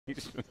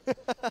PlayStation.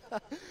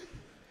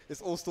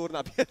 It's all stored in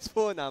that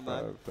PS4 now,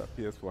 man. That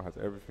PS4 has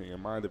everything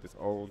in mind of its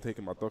own.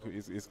 Taking my dock,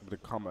 it's going to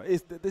come.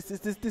 This is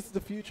the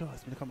future.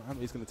 It's going to come.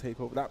 It's going to take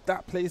over.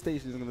 That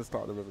PlayStation is going to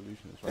start the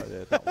revolution. It's right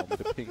there. That one with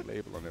the pink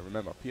label on it.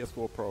 Remember,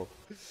 PS4 Pro.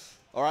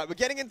 All right, we're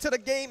getting into the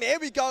game. Here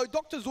we go.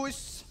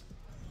 Drzoice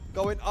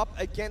going up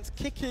against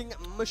Kicking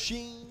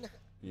Machine.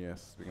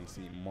 Yes, we're going to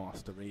see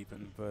Master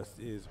Raven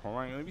versus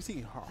Hwoarang. And we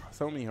see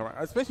so many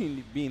Hwoarang,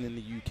 especially being in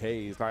the UK.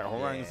 It's like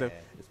Hwoarang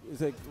is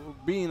like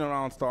being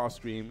around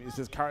Starscream. It's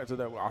this character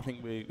that I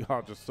think we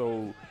are just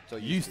so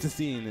used to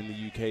seeing in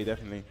the UK,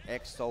 definitely.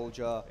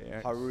 Ex-Soldier,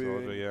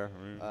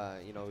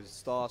 Hwoarang, you know,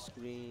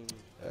 Starscream,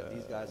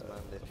 these guys, man.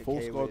 Full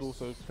Squad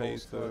also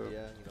plays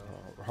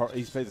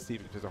he's played the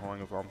Steven because of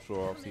Hwoarang, I'm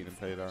sure I've seen him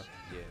play that.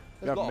 Yeah,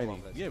 we have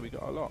many. Yeah, we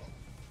got a lot.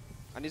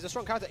 And he's a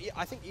strong character.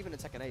 I think even in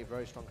Tekken 8,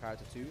 very strong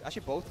character too.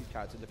 Actually, both these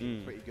characters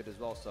looking pretty good as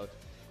well. So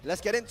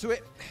let's get into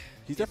it.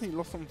 He's definitely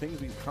lost some things,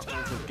 but he's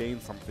also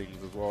gained some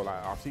things as well.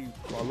 Like I've seen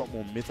a lot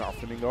more mids out of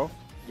Flamingo.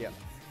 Yeah.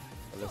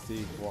 But let's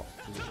see what.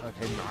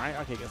 Okay, nice.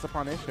 Okay, gets a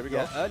punish. Here we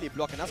go. Early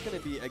block, and that's going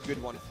to be a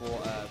good one for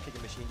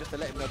Kicking Machine. Just to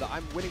let him know that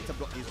I'm willing to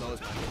block these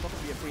lows, man. It's not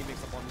going to be a free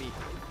mix up on me.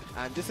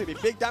 And this will be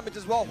big damage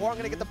as well. Hwoarang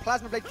going to get the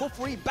Plasma Blade for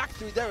free. Back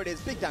through. There it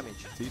is. Big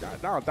damage. See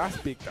that? Now that's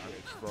big damage,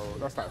 bro.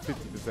 That's like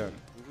 50%.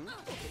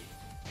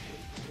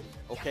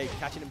 Okay,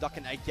 catching him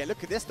ducking again.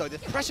 Look at this though,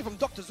 there's pressure from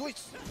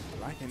Drzoice.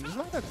 I like him. It's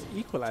not that it's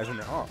equalizing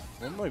it up.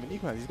 Well, not even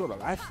equalizing, he's got a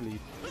life lead.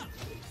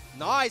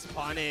 Nice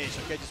punish.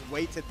 Okay, just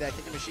waited there,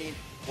 Kicking Machine.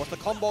 What's the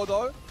combo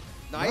though?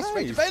 Nice.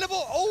 Rage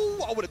available.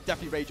 Oh, I would have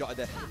definitely rage out of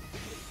there.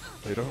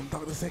 They don't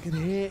duck the second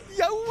hit.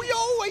 Yo,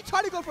 he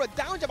tried to go for a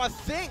down jab, I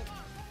think.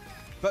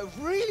 But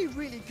really,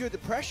 really good. The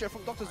pressure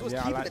from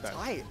Drzoice keeping it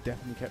tight.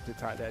 Definitely kept it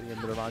tight there at the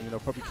end of the round. You know,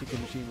 probably Kicking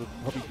Machine would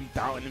probably be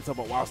doubting himself,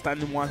 but while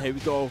standing one, here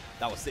we go.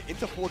 That was it.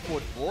 Into forward,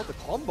 the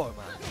combo,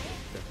 man.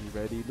 Definitely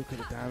ready. Look at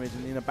the damage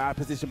and in a bad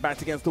position.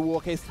 Back against the wall.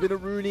 Okay, spin a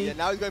Rooney. Yeah,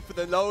 now he's going for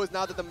the lows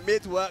now that the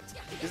mid worked.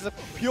 This is a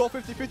pure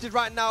 50-50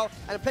 right now,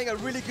 and playing a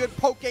really good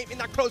poke game in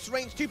that close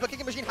range too. But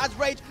Kicking Machine has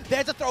rage.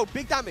 There's a throw.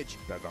 Big damage.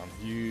 That done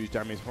huge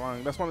damage.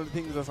 That's one of the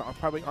things that's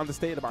probably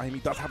understated about him. He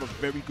does have a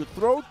very good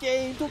throw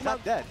game. He's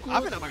not dead. I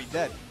think that might be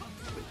dead.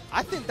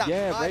 I think that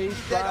might be rage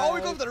dead. Oh,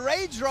 we go for the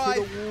rage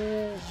drive.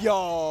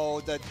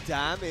 Yo, the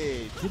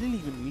damage. Didn't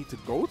even need to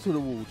go to the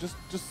wall. Just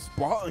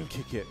spot and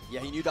kick it.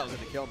 Yeah, he knew that was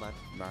going to kill, man.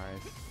 Nice.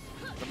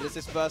 Remember, this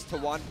is first to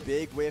one.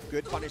 Big whiff.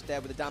 Good punish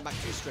there with the down back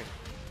 2 string.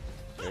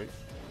 Okay.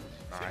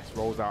 Nice.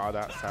 Rolls out of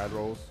that. Side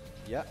rolls.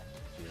 Yeah.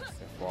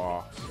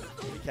 Wow.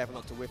 Be careful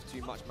not to whiff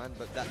too much, man.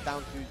 But that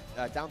down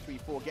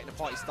 3-4, getting the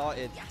party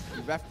started.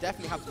 You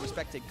definitely have to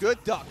respect it.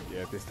 Good duck.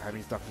 Yeah, this time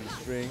he's ducking the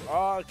string.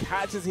 Oh,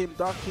 catches him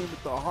ducking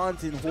with the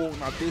hunting hawk.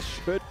 Now this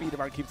should be the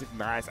man. Keeps it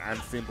nice and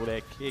simple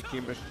there.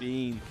 Kicking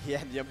Machine.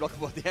 Yeah, and the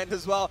unblockable at the end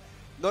as well.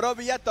 Not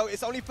over yet though.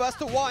 It's only first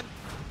to one.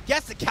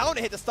 Gets the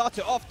counter hit to start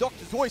it off.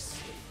 Drzoice.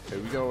 Here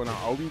we go now.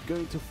 Are we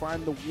going to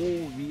find the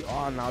wall? We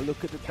are now.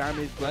 Look at the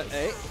damage. But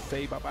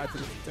say bye-bye to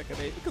the second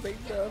 8 because they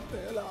nerfed the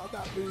hell out of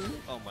that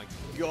move. Oh my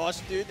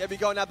gosh, dude. There we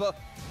go now. But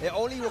it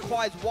only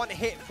requires 1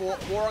 hit for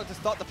Hwoarang to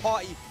start the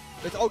party.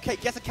 It's okay.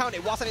 Gets a counter.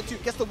 Whilst in 2.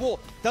 Gets the wall.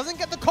 Doesn't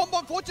get the combo,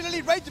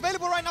 unfortunately. Rage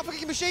available right now for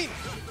Kicking Machine.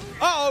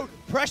 Uh-oh.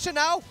 Pressure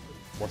now.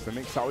 What's the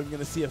mix? Are we going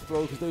to see a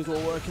throw? Because those were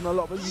working a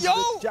lot. But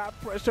the jab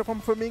pressure from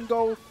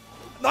Flamingo.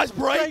 Nice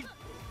break.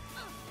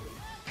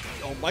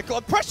 Oh my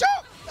god. Pressure.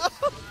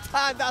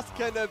 And that's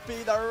gonna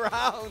be the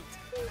round.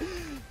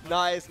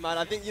 Nice, man.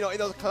 I think, you know, in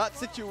those clutch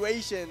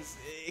situations,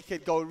 it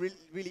could go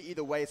really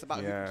either way. It's about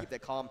who can keep their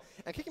calm.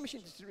 And Kicking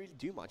Machine didn't really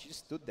do much. He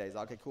just stood there. He's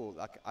like, okay, cool.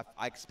 Like,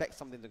 I expect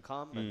something to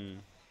come. And,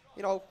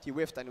 you know, he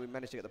whiffed and we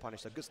managed to get the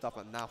punish. So good stuff.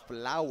 And now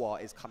Flower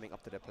is coming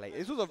up to the plate.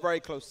 This was a very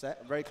close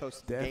set, very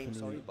close game.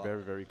 Sorry, but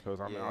very, very close.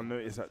 I mean, I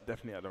noticed that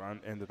definitely at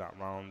the end of that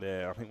round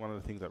there. I think one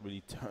of the things that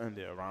really turned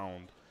it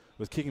around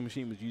was Kicking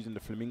Machine was using the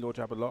Flamingo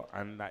jab a lot,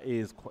 and that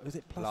is is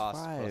it plus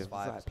 5?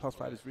 Like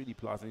 +5 is really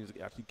plus, and he was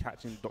actually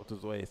catching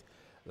Drzoice.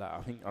 Like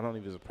I don't know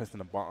if he was pressing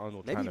a button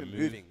or trying to move.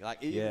 Moving.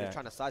 Like even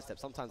trying to sidestep.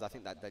 Sometimes I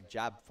think that the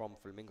jab from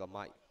Flamingo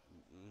might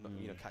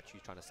you know, catch you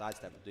trying to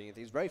sidestep and doing it.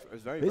 It was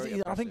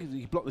very I think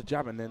he blocked the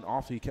jab, and then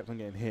after he kept on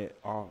getting hit.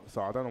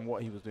 So I don't know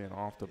what he was doing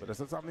after, but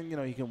there's something, you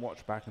know, you can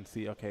watch back and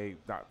see. Okay,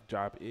 that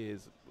jab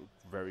is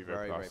very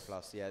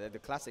plus. Yeah, the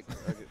classic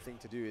thing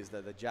to do is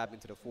the jab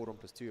into the forward on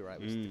 +2, right?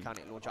 Which is the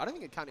counter launcher. I don't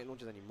think it counter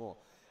launches anymore,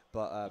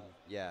 but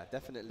yeah,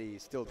 definitely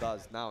still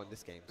does now in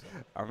this game. So.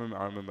 I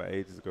remember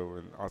ages ago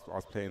when I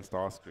was playing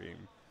Starscream,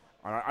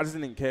 and I just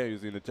didn't care he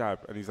was doing the jab,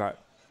 and he's like,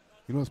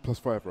 you know it's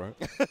 +5, right?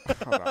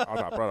 I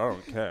was like, bro, I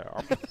don't care.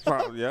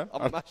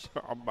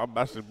 I'm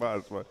mashing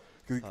buttons, but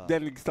because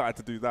then he started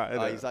to do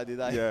that. He started to do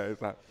that. Yeah,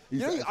 it's like. You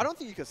know, I don't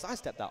think you can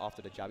sidestep that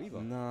after the jab either.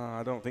 No,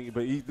 I don't think.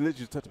 But he literally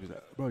just touched me. He's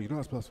like, bro, you know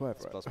it's +5, right?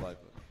 It's +5.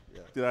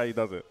 Yeah. Yeah, he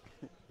does it.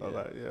 I was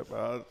like, yeah,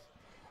 but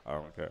I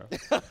don't care.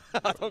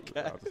 I don't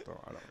care.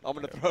 I'm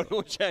gonna throw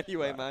launch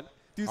anyway, man.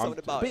 Do something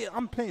about it.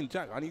 I'm playing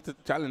Jack. I need to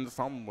challenge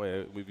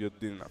somewhere with you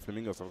doing that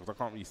Flamingo stuff because I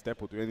can't really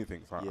step or do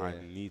anything. So I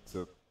need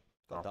to.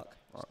 Duck.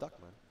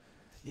 Stuck, man.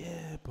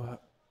 Yeah,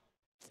 but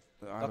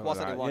Duck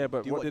wasn't the one. Yeah,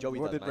 but do what Joey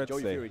did does, Red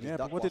Joey say? Fury Yeah, just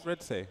but what did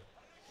Red say?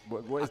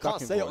 What is I can't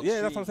ducking say it for? on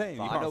Yeah, that's stream, what I'm saying.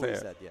 You but I can't know say what he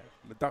it. said, yeah.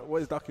 But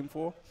what is ducking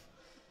for?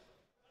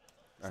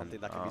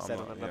 Something that can be said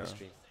on another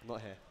stream,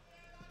 not here.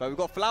 But we've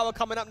got Flower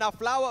coming up now.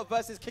 Flower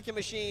versus Kicking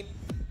Machine.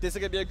 This is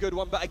going to be a good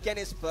one, but again,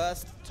 it's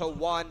first to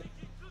one.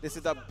 This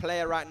is a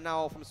player right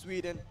now from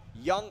Sweden,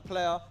 young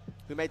player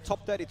who made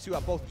top 32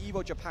 at both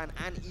EVO Japan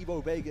and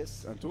EVO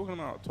Vegas. And talking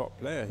about top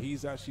player,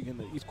 he's actually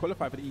he's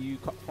qualified for the EU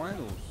Cup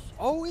finals.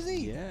 Oh, is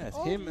he? Yes,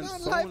 oh, him and man,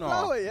 Sonar. Like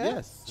Flower, yeah?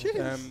 Yes.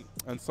 Cheers.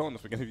 And Sonar,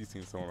 forget if you've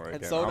seen Sonar again.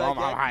 And Sonar I'm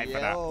hyped for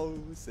that. Oh,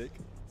 sick.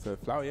 So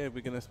Flower, yeah,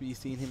 we're going to be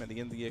seeing him at the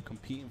end of the year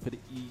competing for the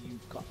EU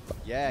Cup.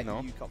 Yeah,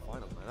 EU Cup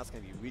finals, man. That's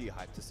going to be really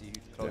hyped to see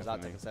who closes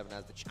out Tekken 7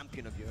 as the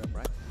champion of Europe,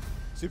 right?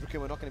 Super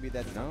King, we're not going to be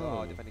there.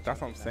 No,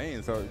 that's what I'm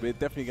saying. So we're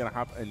definitely going to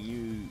have a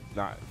new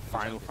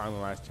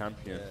finalized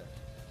champion. Yeah.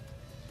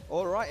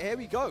 All right, here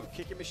we go.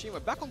 Kicking Machine. We're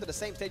back onto the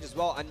same stage as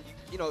well. And,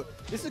 you know,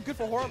 this is good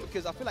for Hwoarang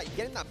because I feel like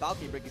getting that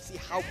balcony break, you see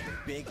how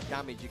big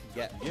damage you can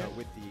get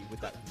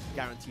with that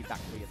guaranteed back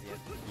three at the end.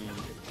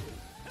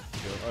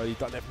 Early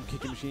duck there from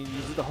Kicking Machine.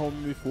 Uses the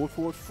home move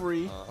forward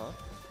free.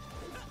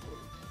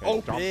 Oh,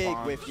 big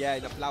whiff. Yeah,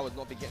 the Flower's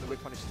not been getting the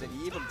whip punishes in.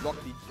 He even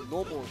blocked the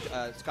normal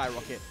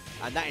Skyrocket.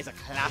 And that is a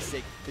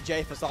classic. The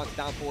J Facade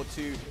down forward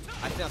 2.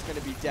 I think that's going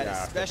to be dead,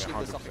 especially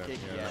with the soccer kick.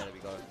 Yeah, there we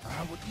go.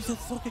 You said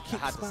soccer kick. I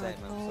had to say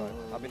it, man.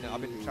 Sorry.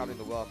 I've been traveling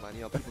the world, man.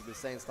 You know, people have been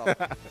saying stuff.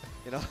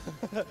 You know,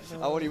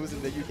 I only was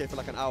in the UK for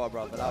like an hour,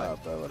 bro. But I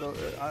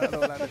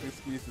don't like the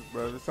excuses,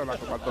 bro. It sounds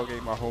like my dog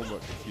ate my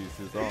homework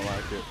excuses. I don't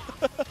like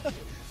it.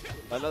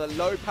 Another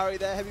low parry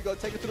there. Here we go.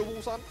 Take it to the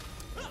wall, son.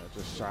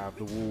 Just shy of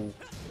the wall.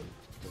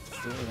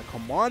 Still in a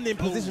commanding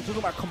position. Talking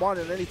about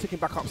commanding, and then he took him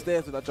back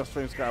upstairs with that just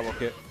frame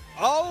Skyrocket.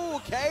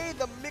 Oh, okay.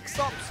 The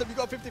mix-up. So we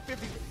got 50-50.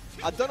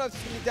 I don't know if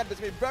it's going to be dead, but it's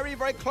going to be very,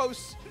 very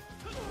close.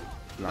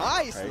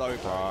 Nice low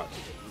parry.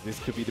 This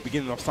could be the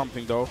beginning of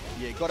something, though.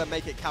 Yeah, you got to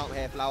make it count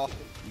here, Flower.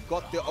 You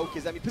got the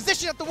Okizemi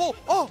position at the wall.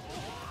 Oh,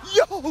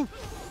 yo! Look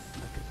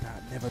at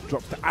that. Never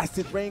drops the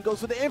acid rain.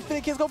 Goes for the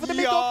infinite kills. Go for the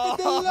mid. Go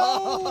for the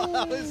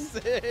low.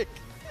 Sick.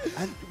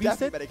 And we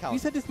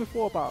said this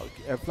before about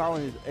Flower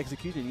and his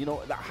execution. You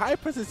know, that high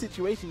pressure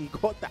situation, he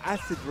got the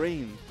acid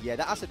rain. Yeah,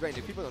 that acid rain,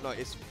 if people don't know,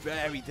 it's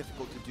very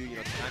difficult to do, you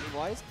know,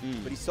 timing-wise.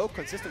 But he's so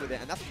consistent with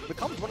it, and that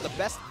becomes one of the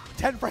best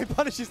 10-frame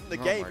punishes in the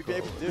game to be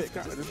able to do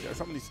it.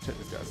 Somebody needs to check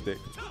this guy's stick.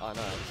 I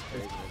know.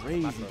 It's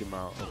crazy the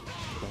amount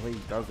of the way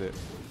he does it.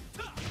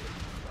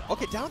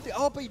 Okay, down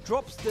to but he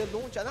drops the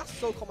launcher, and that's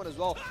so common as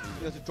well.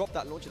 You know, to drop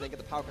that launcher, then get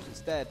the power crush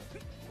instead.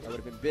 That would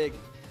have been big.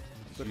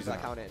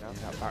 Count it now.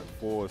 That back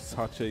four is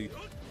such a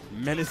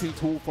menacing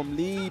tool from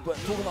Lee, but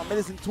talking about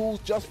menacing tools,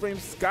 just frame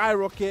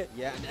Skyrocket.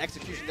 Yeah, and the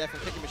execution there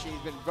from Kicking Machine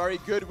has been very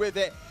good with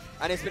it,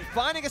 and it's been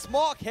finding its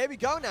mark. Here we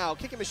go now.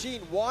 Kicking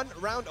Machine 1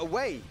 round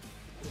away.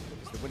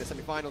 It's the winner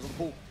semi-finals on the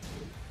pool.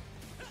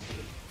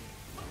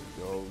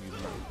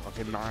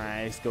 Okay,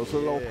 nice. Goes for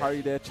a low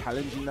parry there,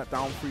 challenging that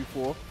down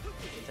 3-4.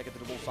 Take it to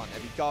the wall, son.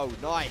 There we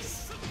go.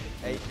 Nice.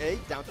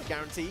 8-8, down to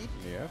guaranteed.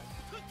 Yeah.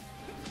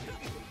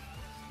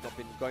 Not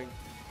been going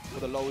for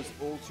the lows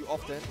all too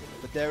often,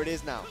 but there it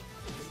is now.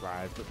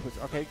 Slides, but push.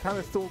 Okay, kind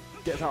of still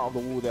gets out of the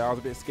wall there. I was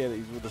a bit scared that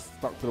he would have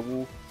stuck to the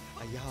wall.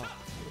 Yeah.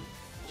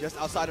 Just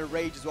outside of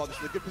rage as well. This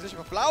is a good position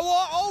for Flower.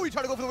 Oh, he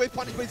tried to go for the wave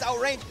punish, but he's out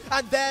of range.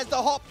 And there's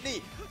the hop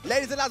knee.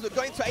 Ladies and lads, we're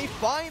going to a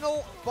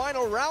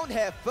final round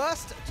here.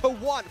 First to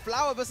one.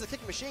 Flower versus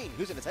Kicking Machine.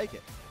 Who's going to take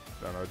it?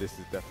 No, this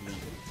is definitely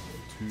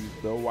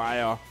to the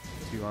wire.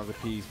 2 rounds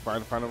apiece.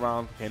 Final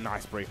round. Okay,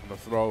 nice break on the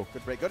throw.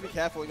 Good break. Got to be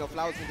careful. You know,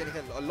 Flower's been getting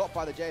hit a lot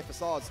by the J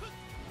Facades.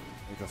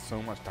 He does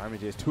so much damage.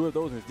 There's 2 of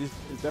those, and this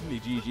is definitely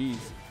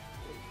GG's.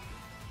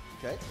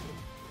 Okay.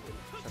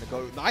 Trying to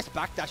go. Nice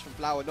backdash from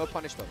Flower. No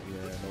punish though.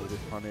 Yeah, no this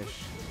punish.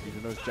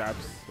 Even those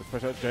jabs.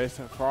 Especially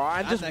Jason Far.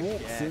 And just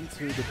walks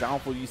into the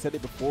downfall. You said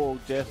it before.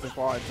 Jason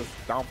Far and just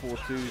downfall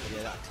too.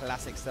 Yeah, that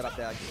classic setup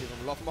there. I can see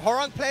from a lot from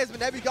Hwoarang players, but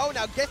there we go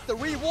now. Gets the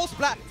wall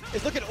splat.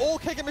 It's looking all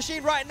Kicking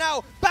Machine right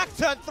now. Back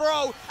turn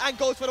throw and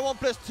goes for the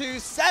 1+2.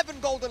 7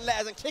 golden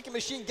letters, and Kicking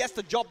Machine gets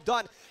the job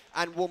done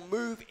and will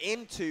move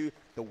into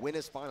the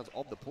winners finals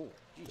of the pool.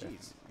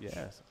 GG's.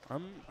 Yes.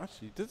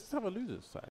 Actually, does this have a losers side?